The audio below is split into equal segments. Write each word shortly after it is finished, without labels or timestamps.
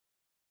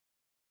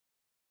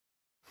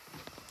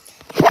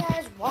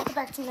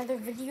back to another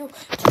video.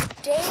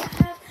 Today I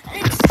have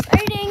an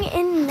exciting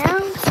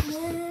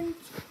announcement.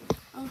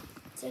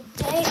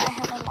 Today I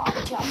have a lot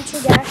of Geometry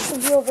Dash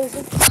review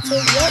version. So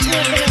what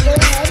we're going to go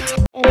ahead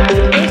and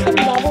create some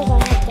levels I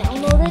have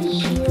downloaded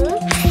here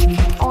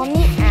on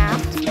the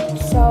app.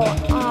 So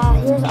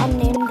here's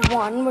unnamed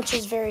one, which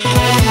is very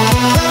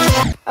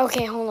good.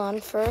 Okay, hold on.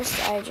 First,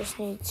 I just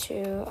need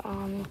to,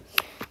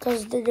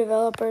 because the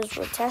developers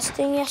were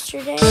testing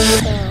yesterday,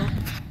 so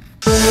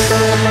I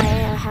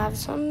have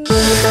some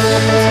Geometry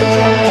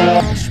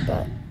Dash,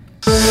 but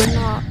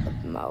not the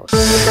most.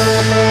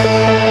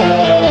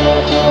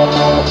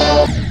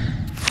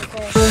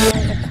 Okay, so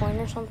there's a coin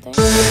or something.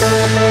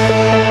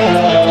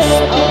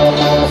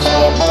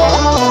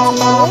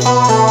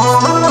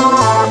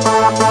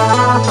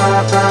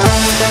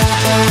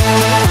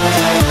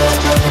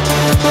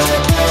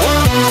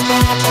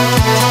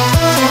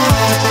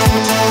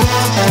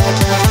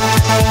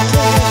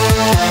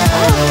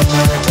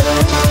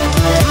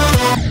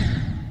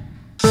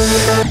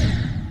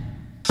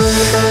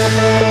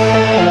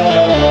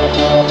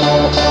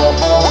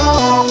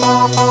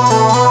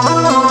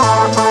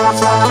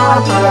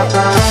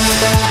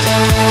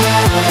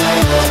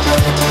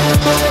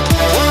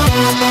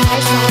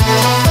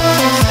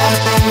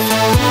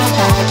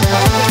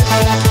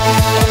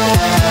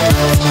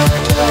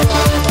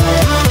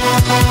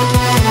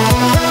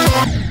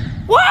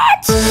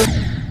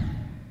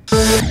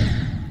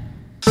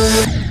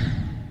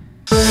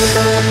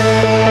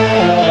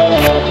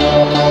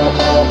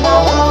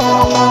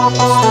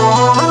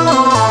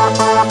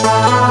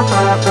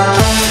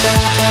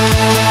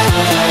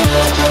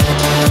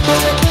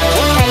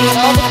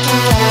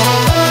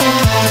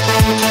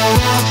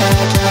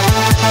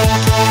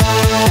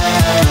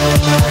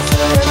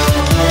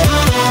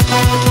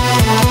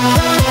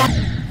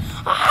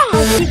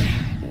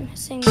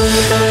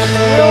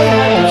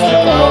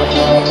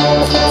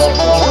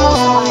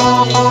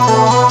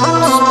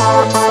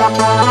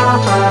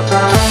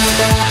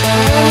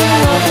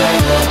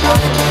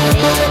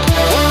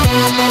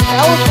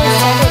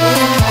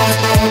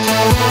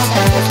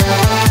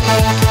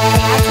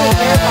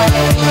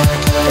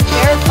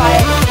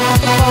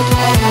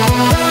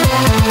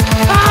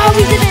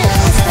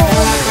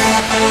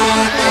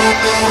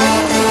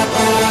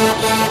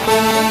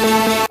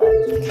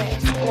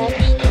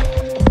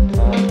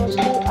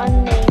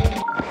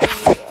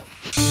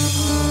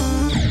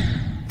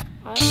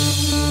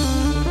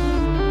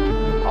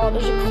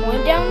 There's a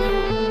coin down there.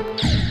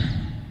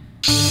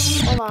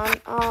 Hold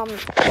on.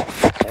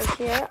 So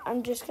here,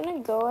 I'm just gonna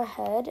go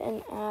ahead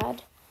and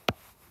add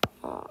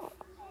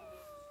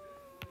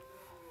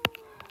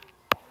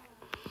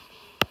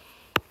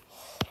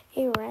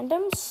a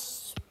random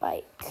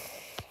spike.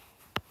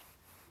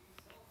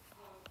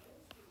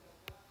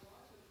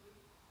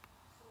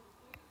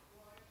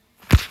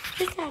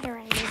 Just add a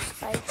random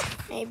spike.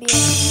 Maybe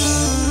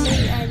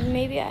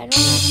I don't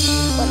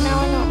know. But now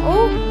I know.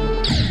 Oh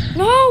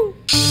no!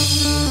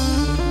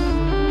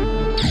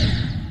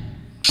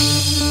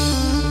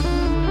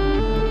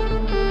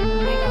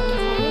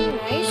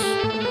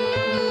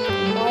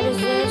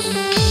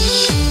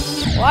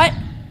 What?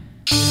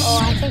 Oh,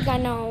 I think I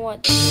know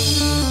what this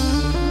is.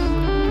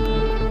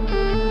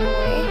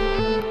 Okay.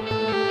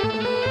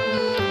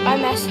 If I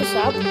mess this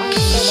up, I'm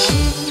so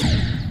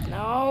done.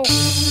 No.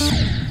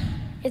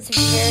 It's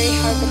very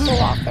hard to pull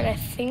off, but I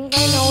think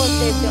I know what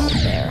they built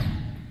there.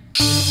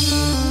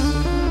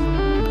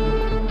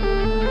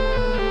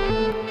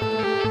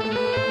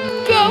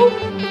 Go!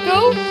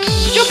 Go!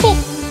 Jump!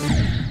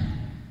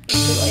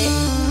 Too late.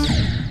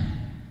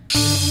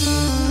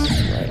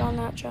 Too late on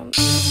that jump.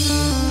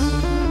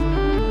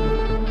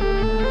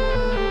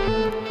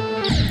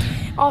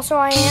 Also,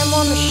 I am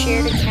on a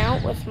shared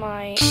account with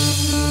my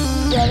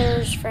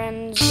brother's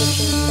friends, which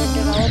is the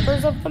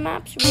developers of the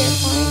maps we are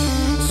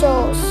playing.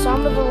 So,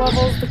 some of the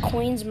levels, the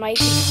coins might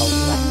be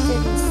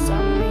collected and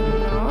some may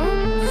not.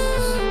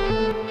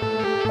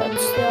 But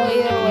still,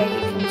 either way, you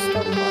can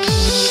still play.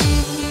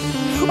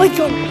 I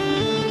jump!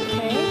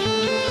 Okay.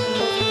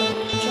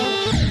 Jump.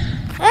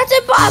 That's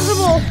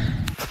impossible!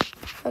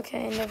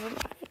 Okay, never mind.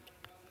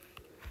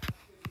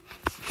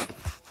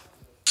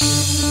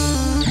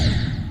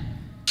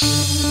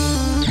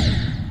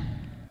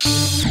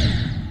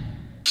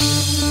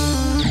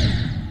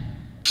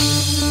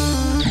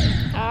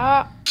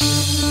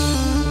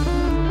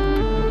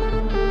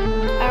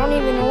 I don't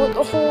even know what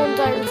the whole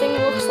entire thing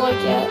looks like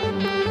yet.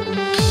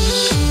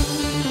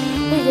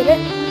 We did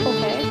it.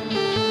 Okay.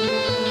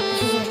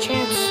 This is our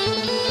chance.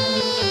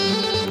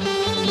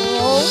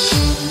 Whoa.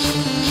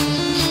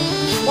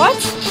 What?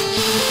 Is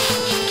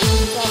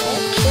that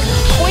it? There's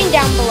a coin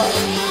down below.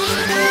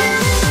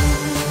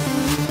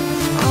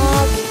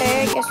 Okay,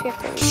 I guess we have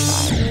to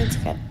retry. We need to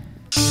get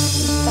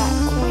that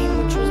coin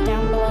which was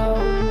down below.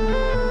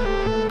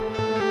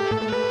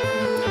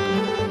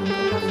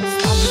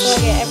 So I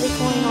get every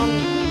coin on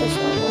this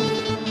level.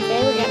 Okay,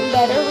 we're getting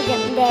better, we're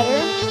getting better.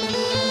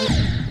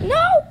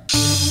 No!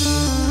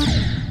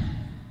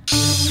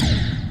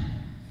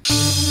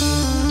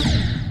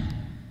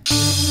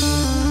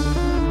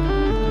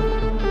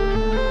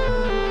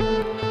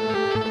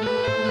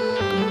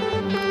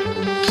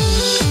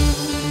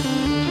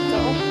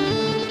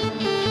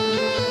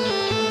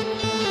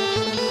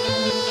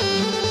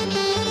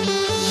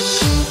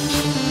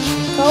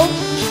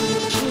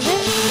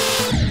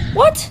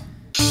 What?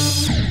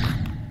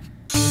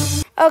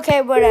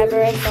 Okay,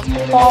 whatever. It's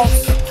a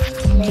false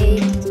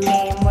made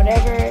game.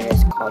 Whatever it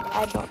is called,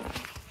 I don't know.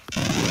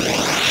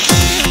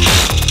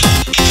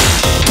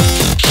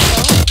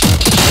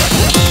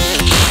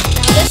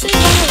 Now this is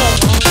one of the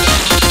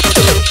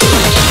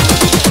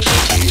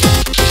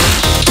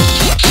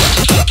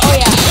oh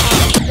yeah,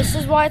 this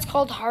is why it's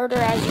called harder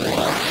as you go.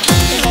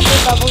 Because every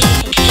level you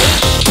complete,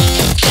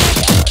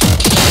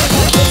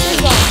 this is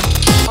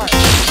hard.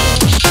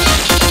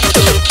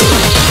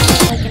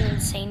 Like an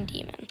insane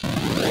demon.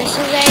 This is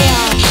a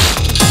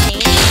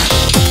insane.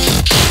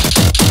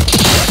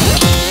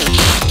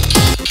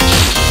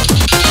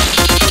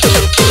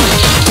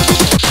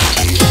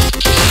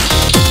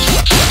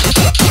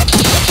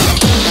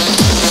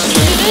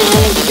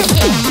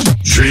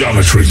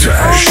 Geometry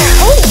Dash.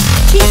 Oh,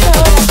 Chico.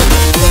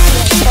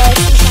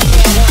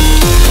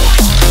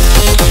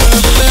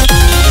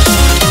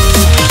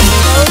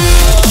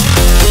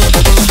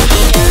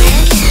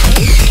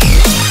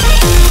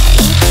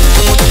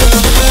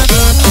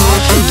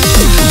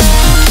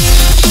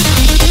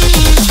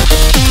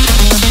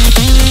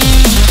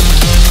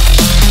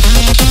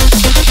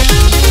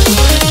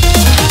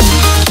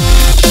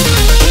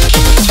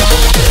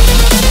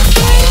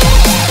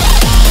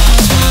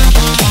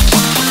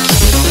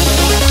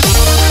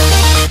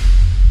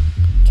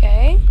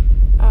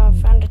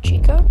 Found a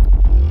cheat code.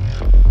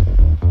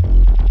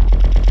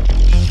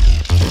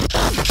 3,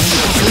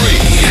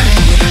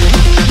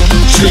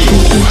 2,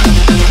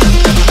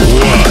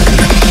 1.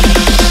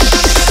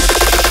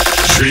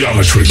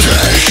 Geometry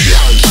Dash.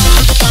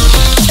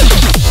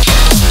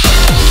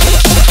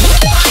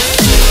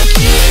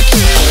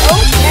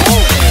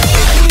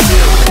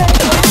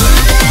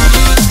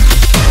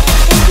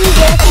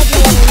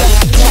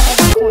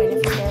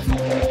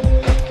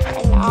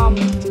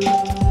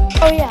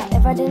 Oh yeah,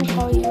 if I didn't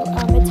tell you,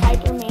 it's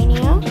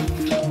Hypermania.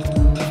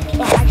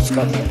 But I just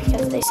got it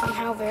because they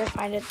somehow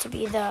verified it to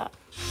be the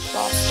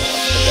lost store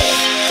of the day.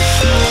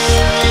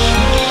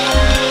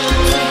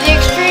 The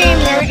extreme,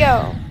 there we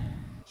go.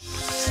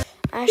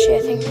 Actually, I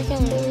think we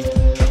can.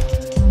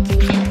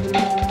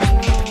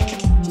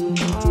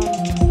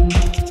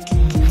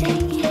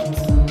 Dang it.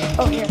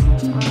 Oh, here.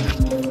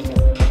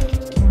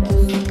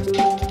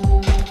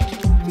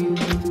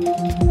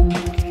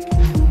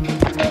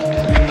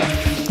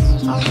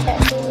 Okay,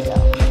 here we go.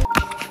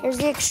 Here's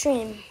the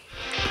extreme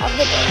of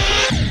the day.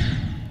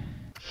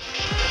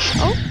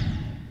 Oh.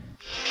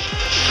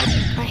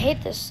 I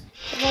hate this.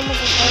 It's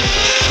almost as hard.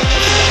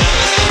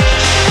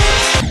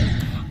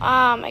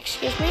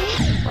 Excuse me?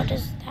 What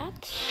is that?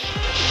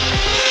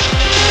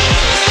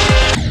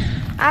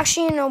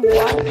 Actually, you know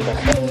what?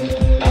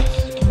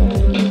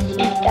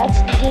 That's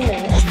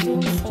demon.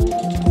 Extreme thing.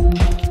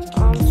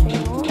 So you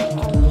know what?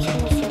 I'm just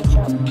gonna search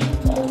up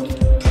the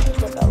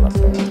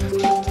developer.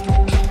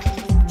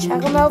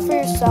 Check him out for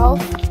yourself.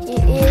 He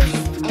is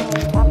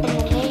top of the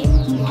name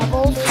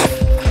levels.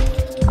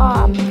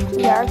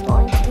 We are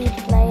going to be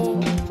playing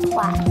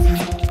Plat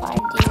by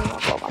Demon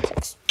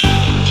Robotics.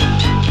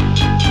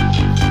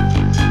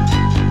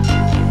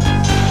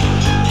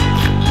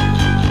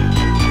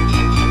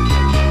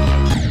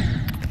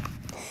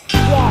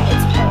 Yeah,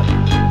 it's hard.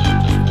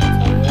 Just gonna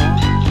tell you that.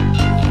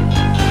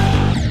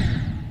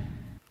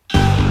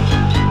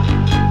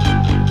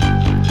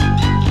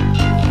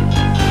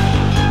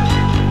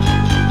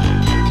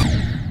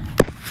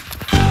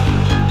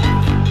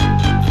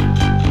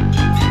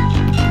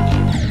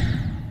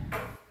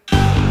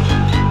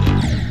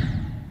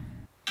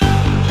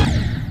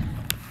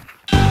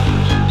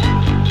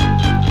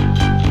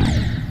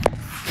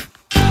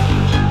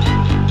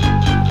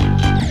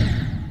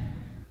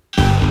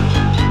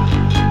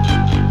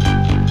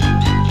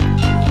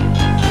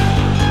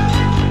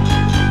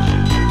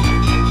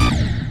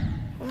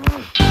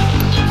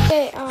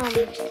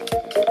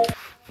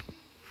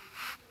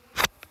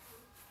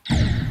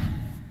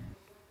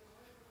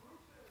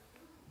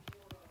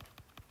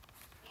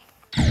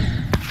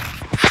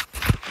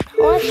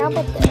 What? How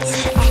about this?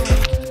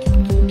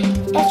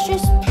 Let's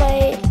just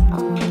play,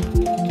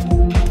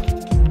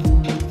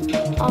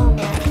 oh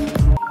man.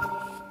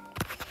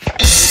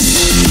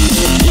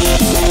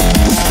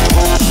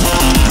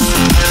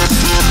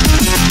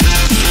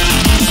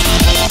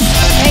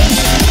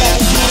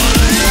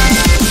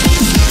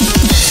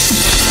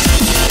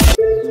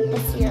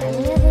 Let's see here.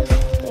 Any other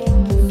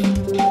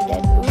things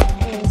that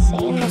and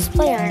insane? Let's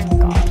play Iron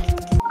God.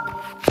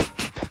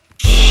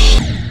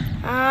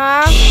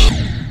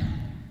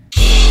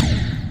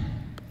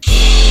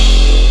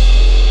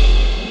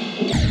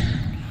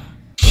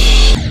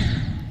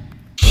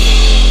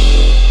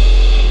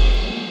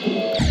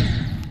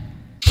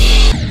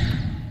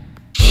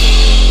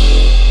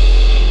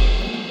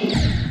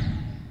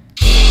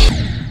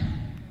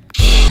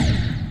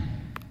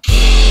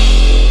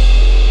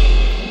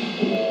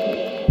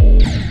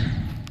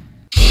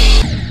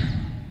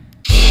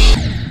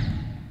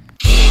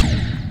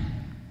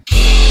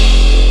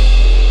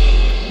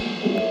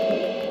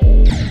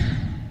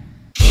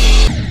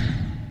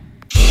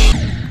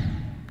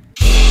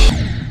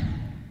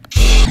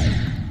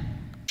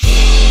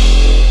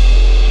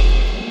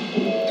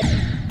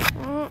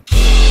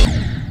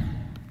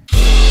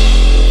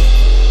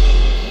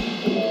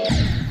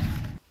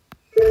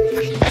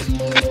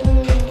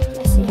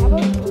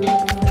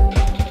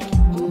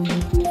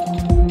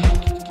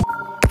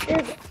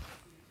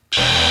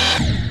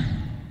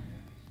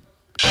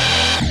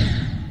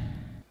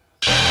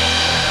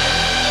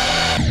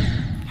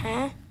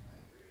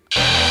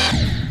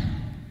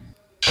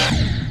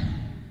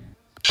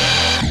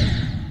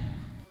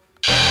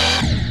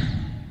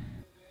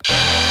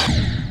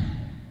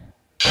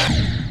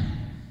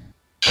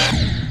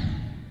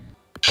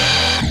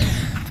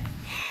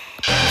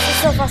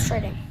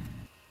 frustrating.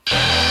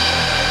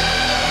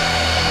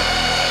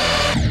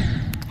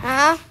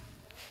 Huh?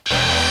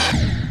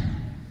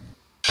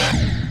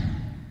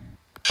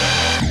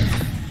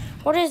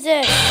 What is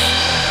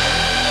this?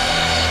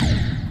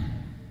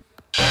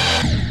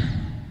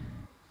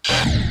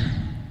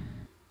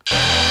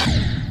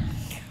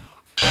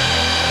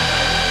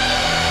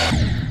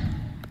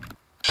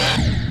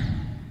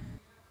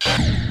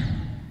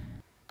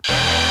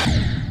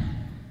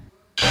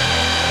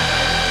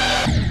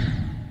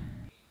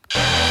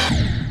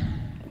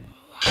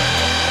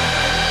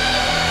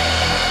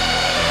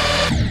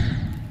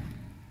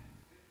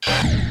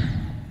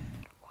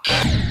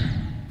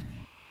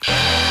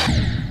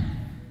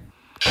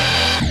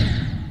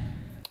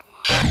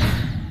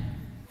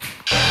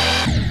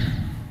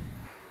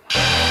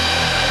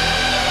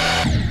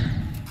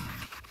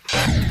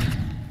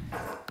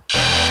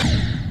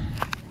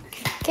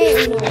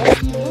 Okay, no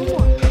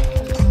more.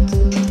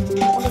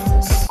 What is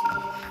this?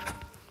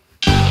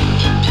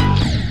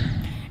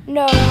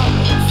 No, not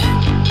this.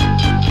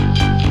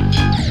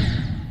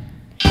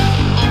 I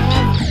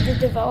have the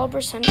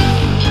developer sent me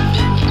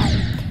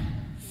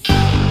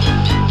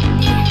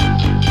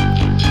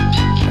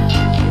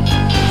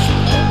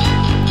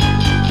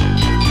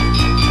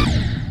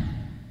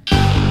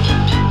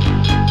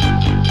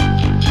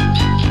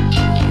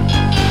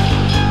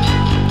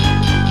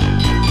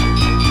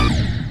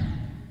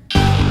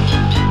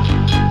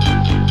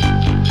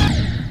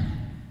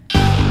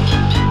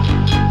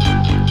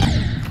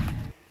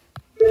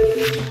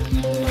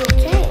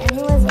okay,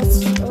 anyways,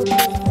 let's go to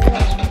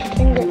the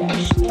finger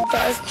dash.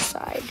 That is the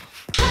side.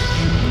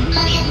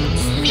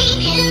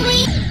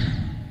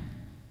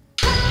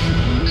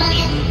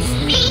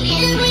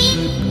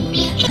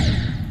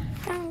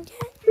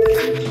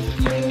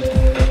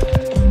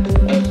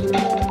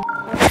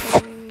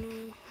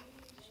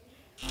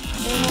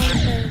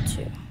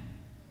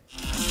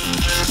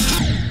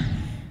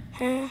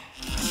 Huh?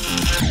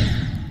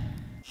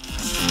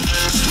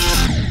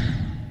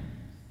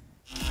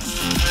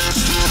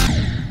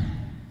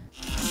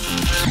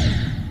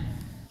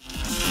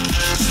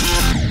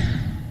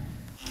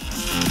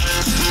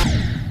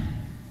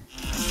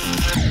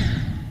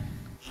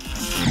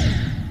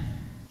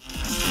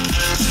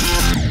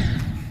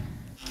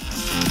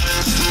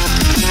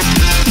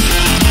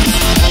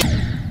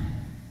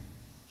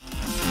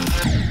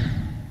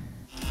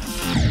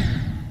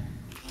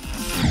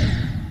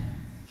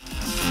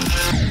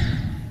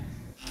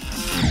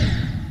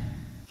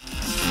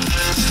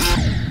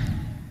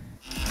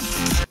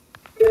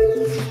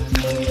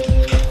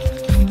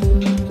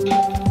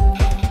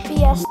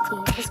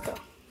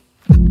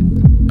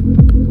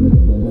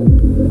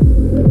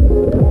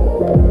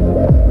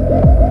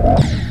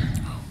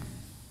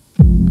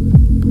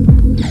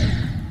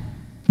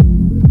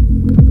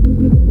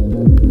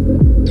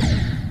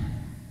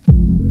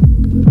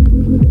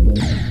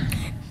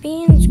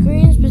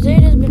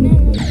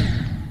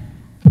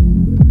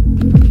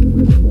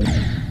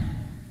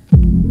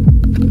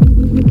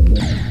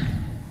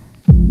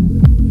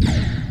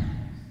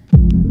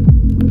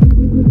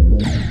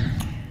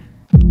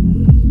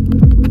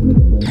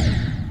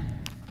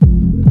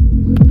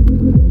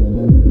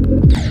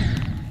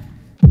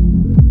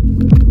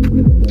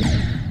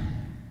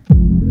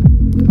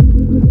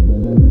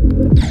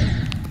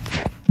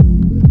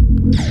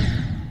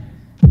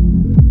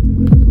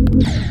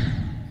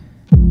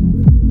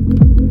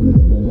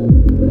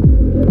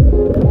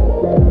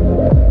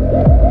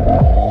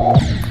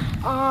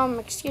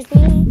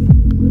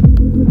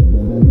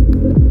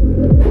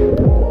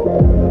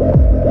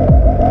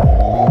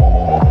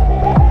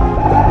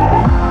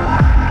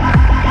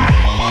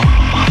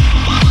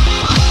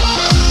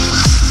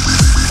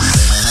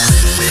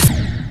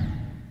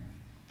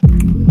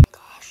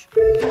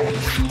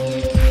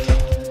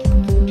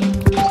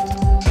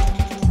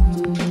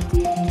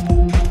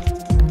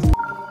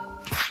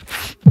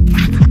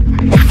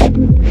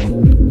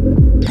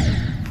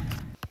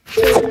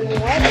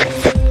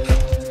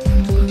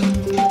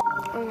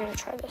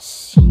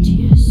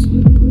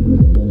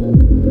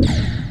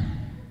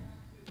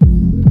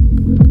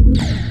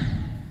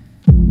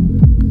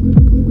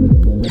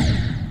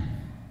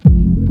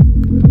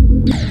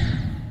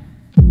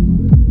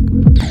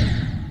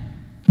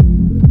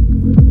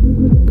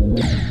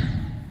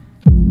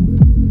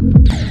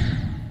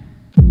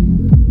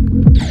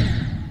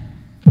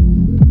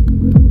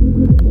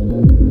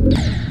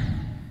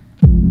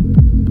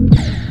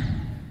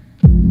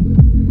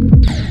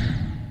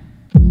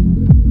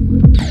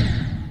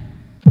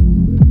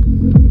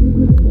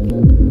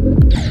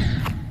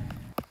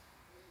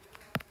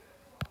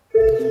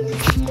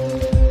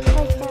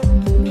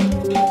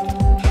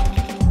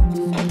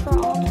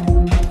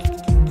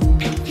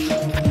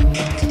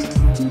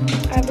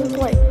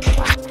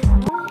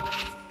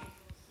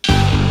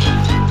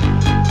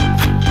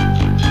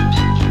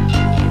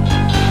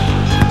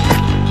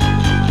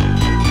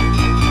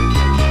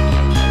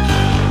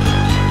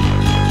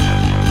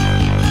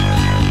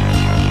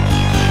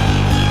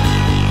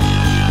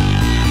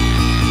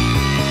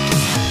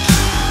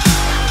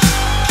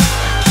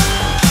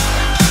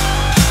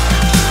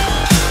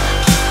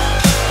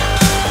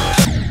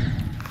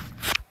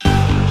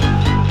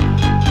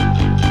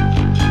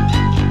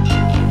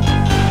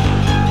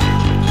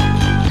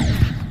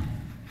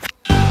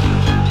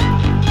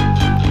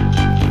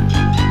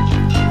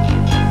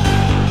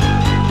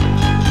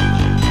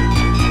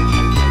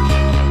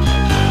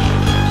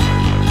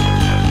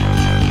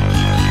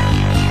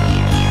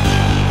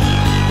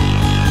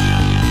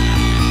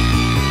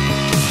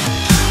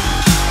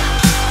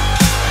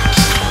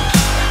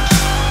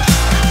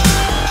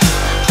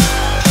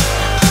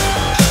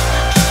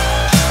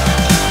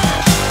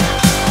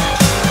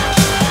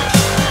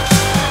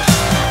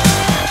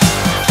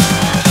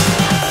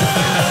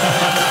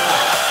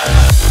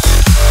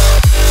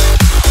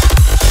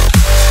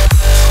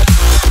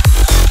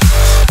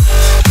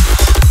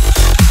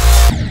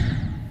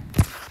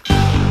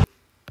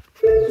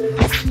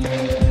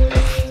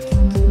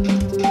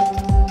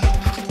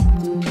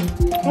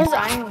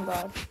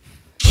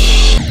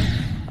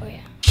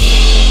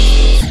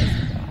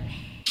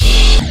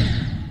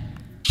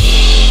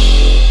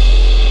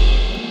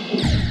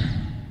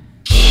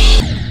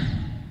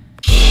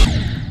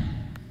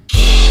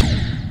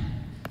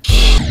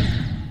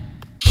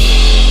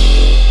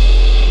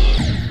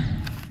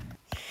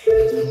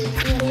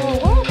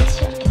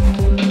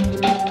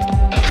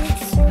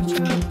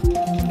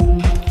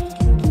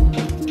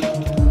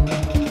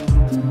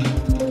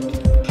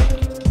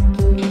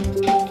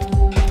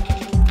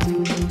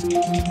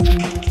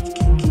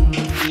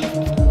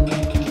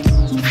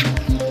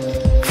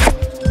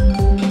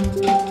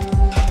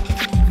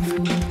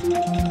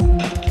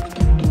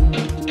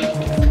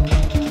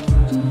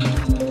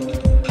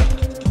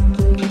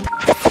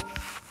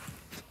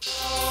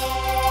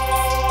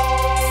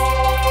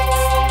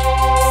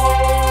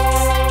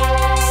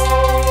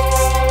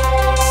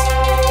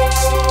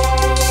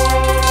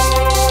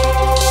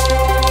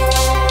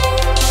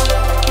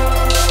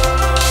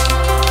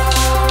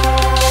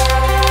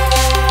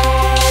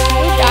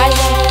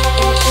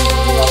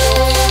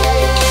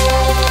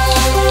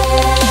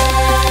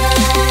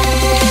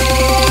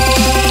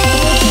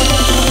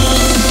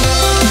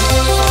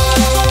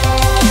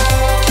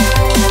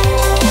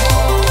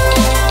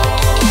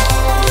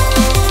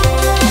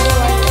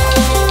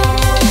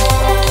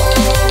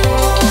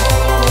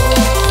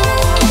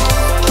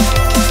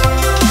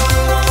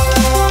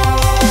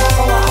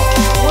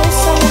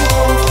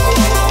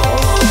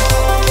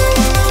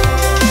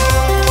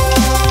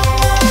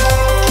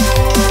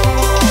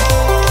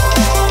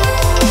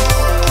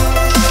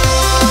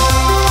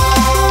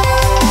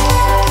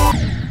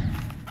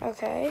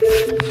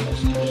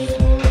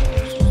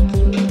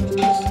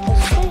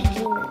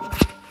 Demon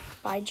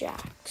by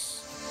Jax.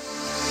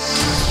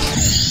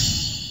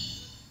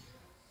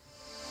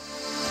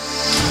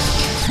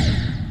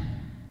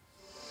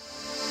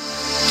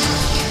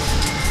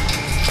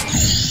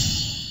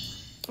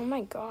 Oh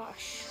my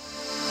gosh.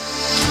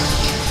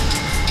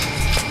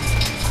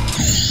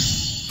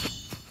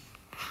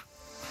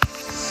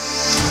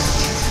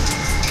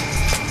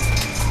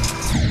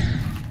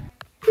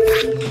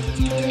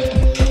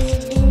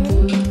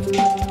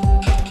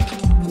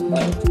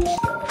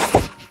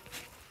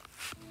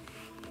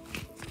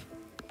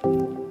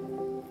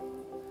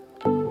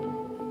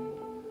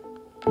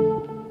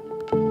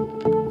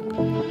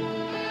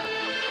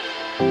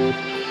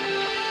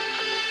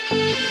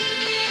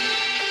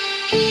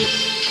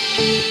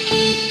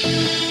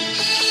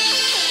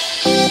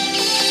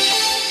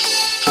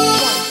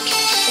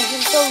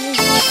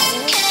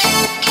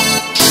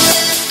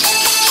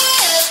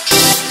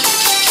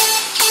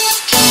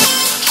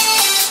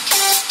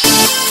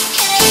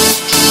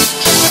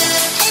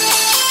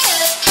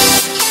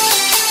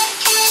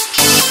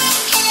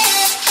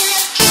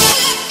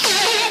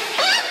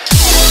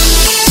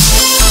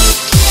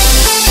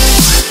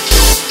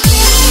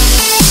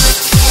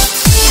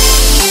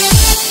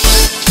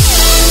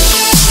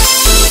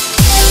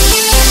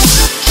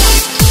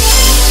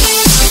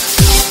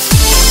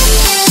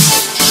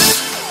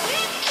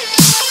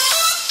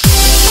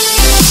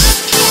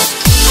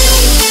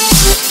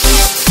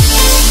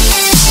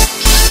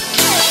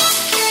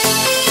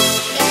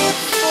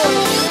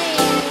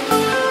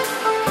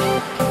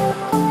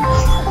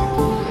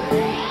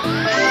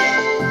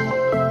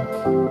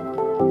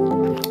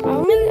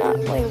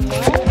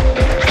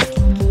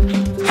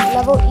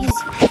 Level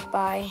Easy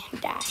by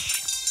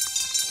Dash.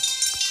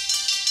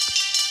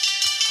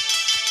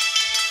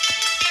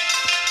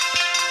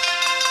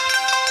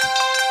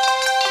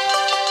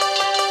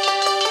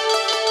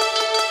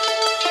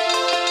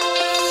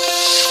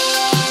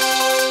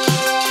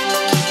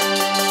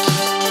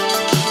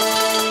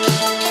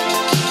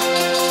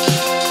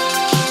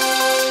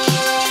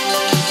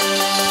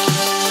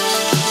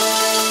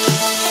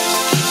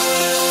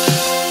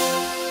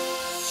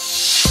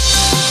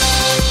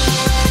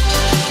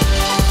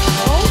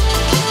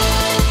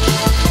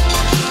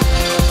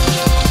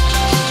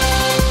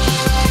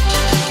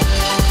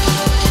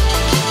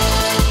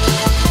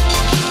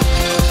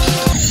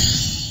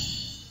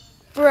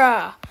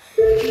 Bruh.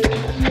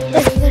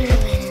 This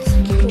literally is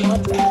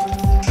bloodbath.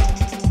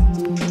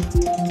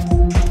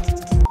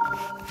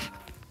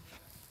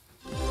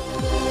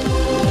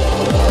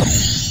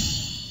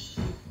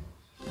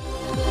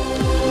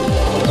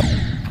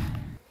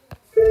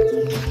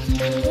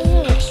 This is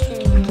an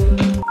extreme.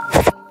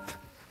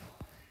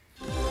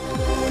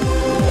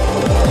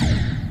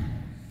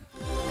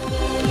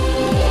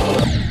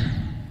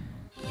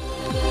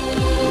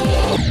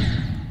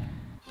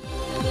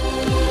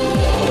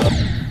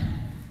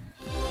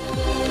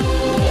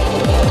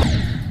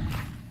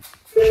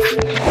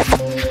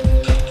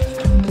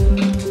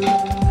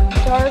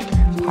 Dark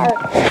Heart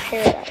of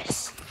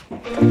Paradise.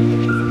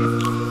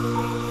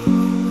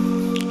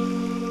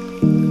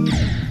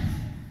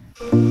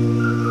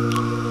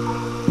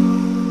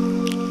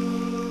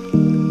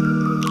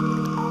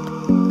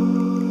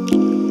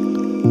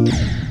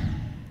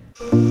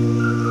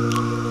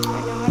 I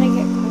know how to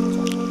get coins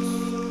on this.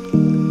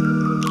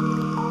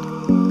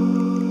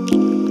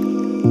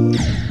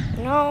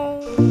 No.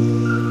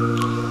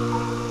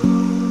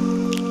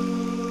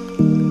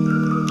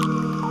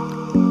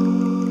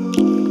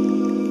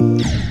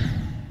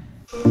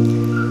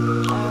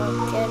 I'll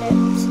get it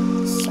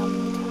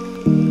sometime.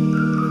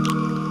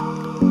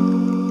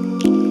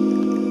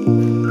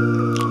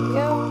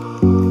 Go.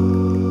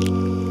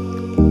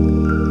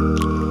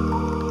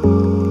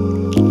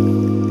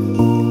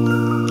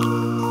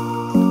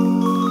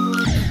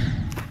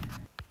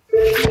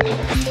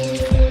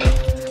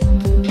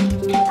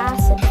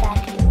 Acid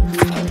Factory.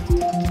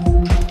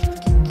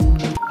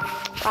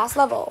 Last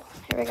level.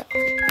 Here we go.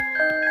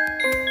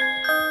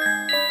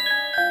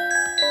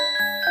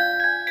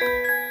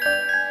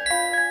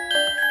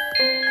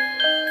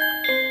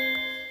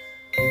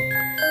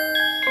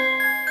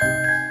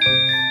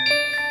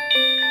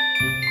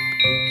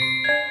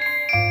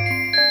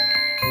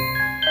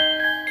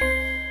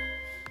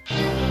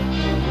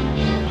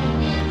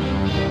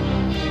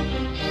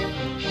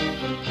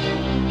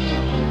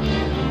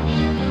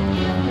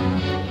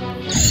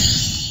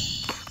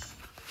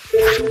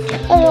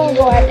 I'm going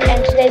to go ahead and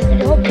end today's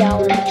video. Hope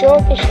y'all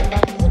enjoyed.